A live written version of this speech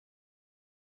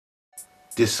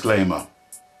Disclaimer.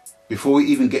 Before we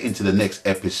even get into the next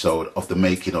episode of the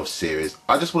Making of series,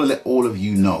 I just want to let all of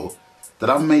you know that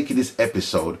I'm making this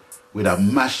episode with a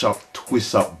mash up,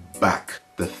 twist up back.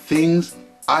 The things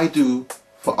I do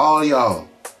for all y'all.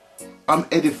 I'm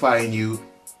edifying you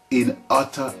in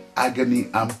utter agony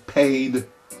and pain.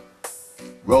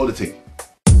 Roll the thing.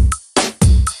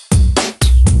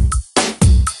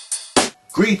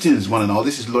 Greetings one and all,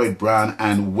 this is Lloyd Brown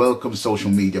and welcome social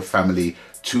media family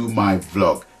to my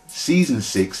vlog. Season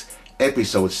 6,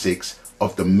 episode 6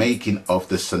 of the Making of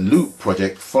the Salute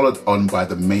project, followed on by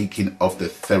the Making of the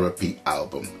Therapy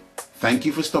album. Thank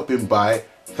you for stopping by,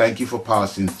 thank you for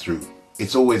passing through.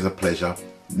 It's always a pleasure,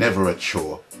 never a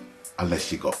chore,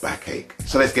 unless you got backache.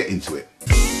 So let's get into it.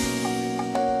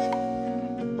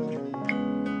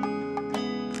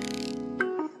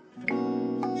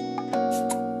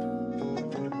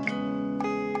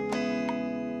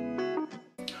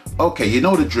 Okay, you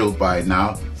know the drill by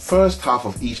now. First half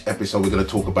of each episode we're going to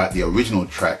talk about the original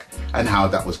track and how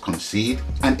that was conceived,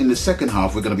 and in the second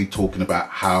half we're going to be talking about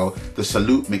how the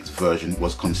Salute Mix version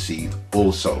was conceived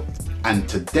also. And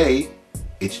today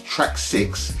it's track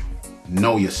 6,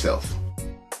 Know Yourself.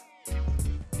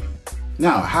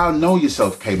 Now, how Know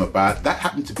Yourself came about, that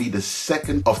happened to be the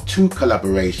second of 2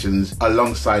 collaborations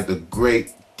alongside the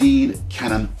great Dean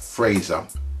Cannon Fraser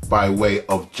by way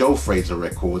of Joe Fraser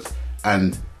Records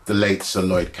and the late Sir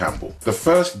Lloyd Campbell. The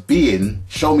first being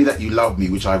Show Me That You Love Me,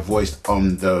 which I voiced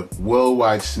on the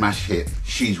worldwide smash hit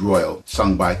She's Royal,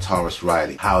 sung by Tarrus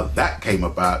Riley. How that came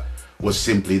about was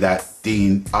simply that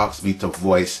Dean asked me to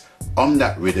voice on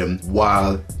that rhythm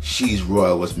while She's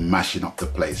Royal was mashing up the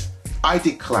place. I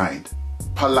declined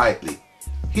politely.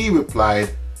 He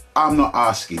replied, I'm not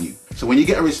asking you. So when you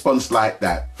get a response like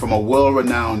that from a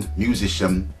world-renowned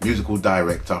musician, musical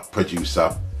director,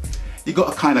 producer, you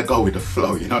got to kind of go with the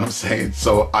flow, you know what I'm saying?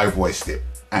 So I voiced it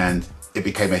and it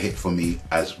became a hit for me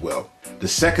as well. The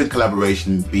second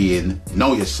collaboration being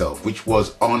Know Yourself, which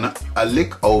was on a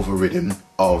lick over rhythm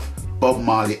of Bob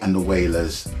Marley and the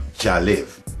Wailers' Jah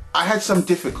Live. I had some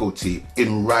difficulty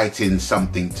in writing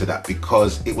something to that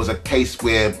because it was a case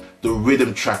where the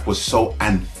rhythm track was so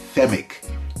anthemic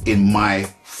in my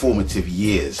formative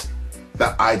years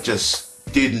that I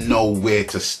just didn't know where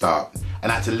to start.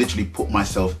 And I had to literally put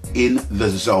myself in the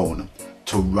zone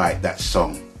to write that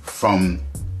song from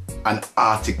an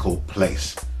article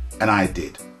place. And I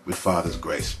did, with Father's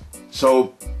grace.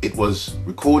 So it was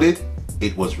recorded,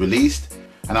 it was released,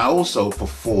 and I also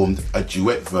performed a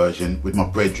duet version with my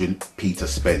brethren Peter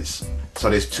Spence. So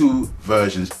there's 2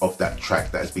 versions of that track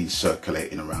that has been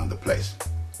circulating around the place.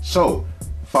 So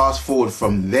fast forward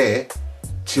from there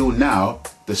till now,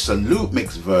 the Salute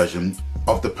Mix version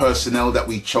of the personnel that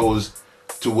we chose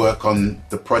to work on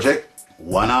the project.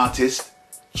 One artist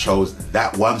chose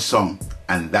that one song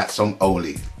and that song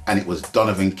only, and it was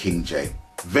Donovan King J.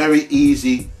 Very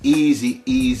easy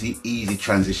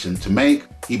transition to make.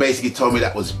 He basically told me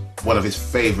that was one of his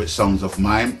favorite songs of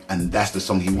mine and that's the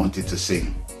song he wanted to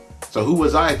sing. So who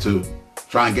was I to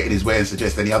try and get in his way and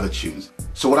suggest any other tunes?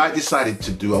 So what I decided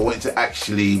to do, I wanted to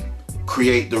actually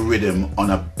create the rhythm on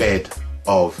a bed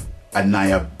of a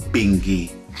Naya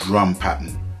Bingy drum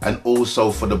pattern, and also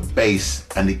for the bass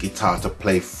and the guitar to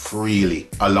play freely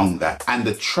along that. And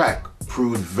the track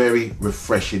proved very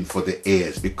refreshing for the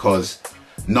ears because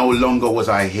no longer was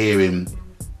I hearing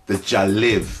the Jah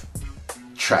Live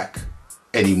track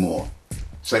anymore.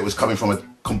 So it was coming from a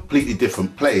completely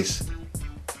different place,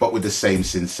 but with the same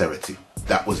sincerity.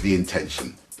 That was the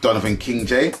intention. Donovan King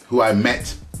J, who I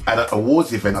met at an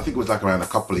awards event, I think it was like around a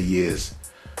couple of years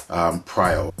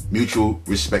prior. Mutual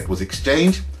respect was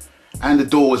exchanged, and the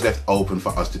door was left open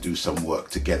for us to do some work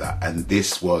together, and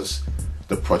this was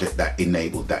the project that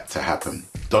enabled that to happen.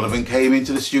 Donovan came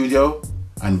into the studio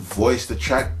and voiced the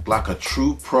track like a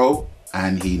true pro,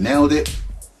 and he nailed it,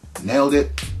 nailed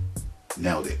it,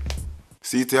 nailed it.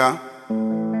 See it here?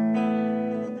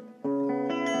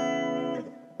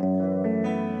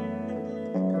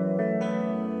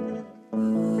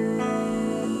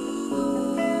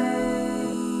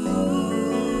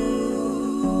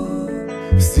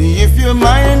 See if your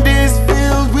mind is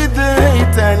filled with the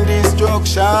hate and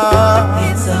destruction.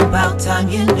 It's about time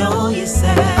you know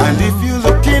yourself. And if you're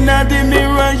looking at the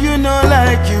mirror, you know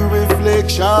like your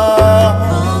reflection.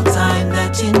 Full time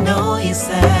that you know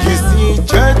yourself. You see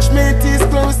judgment is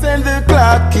close and the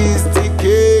clock is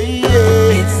ticking.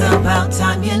 It's about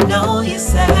time you know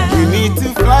yourself. You need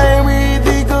to fly with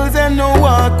eagles and no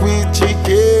walk with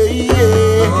chicken.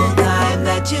 Full time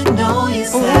that you know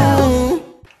yourself. Ooh.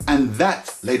 And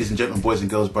that, ladies and gentlemen, boys and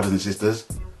girls, brothers and sisters,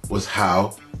 was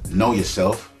how Know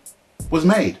Yourself was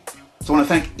made. So I want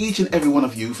to thank each and every one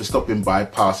of you for stopping by,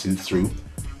 passing through.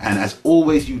 And as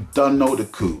always, you done know the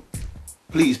coup.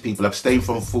 Please, people, abstain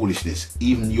from foolishness,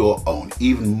 even your own,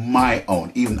 even my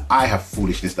own. Even I have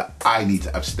foolishness that I need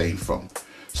to abstain from.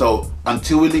 So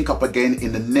until we link up again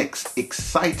in the next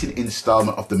exciting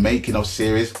installment of the Making of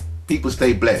series, people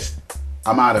stay blessed.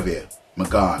 I'm out of here. I'm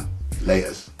gone.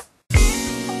 Laters.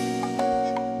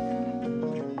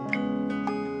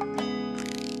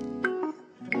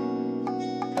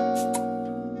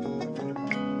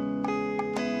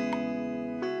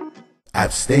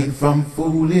 Abstain from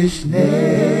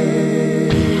foolishness.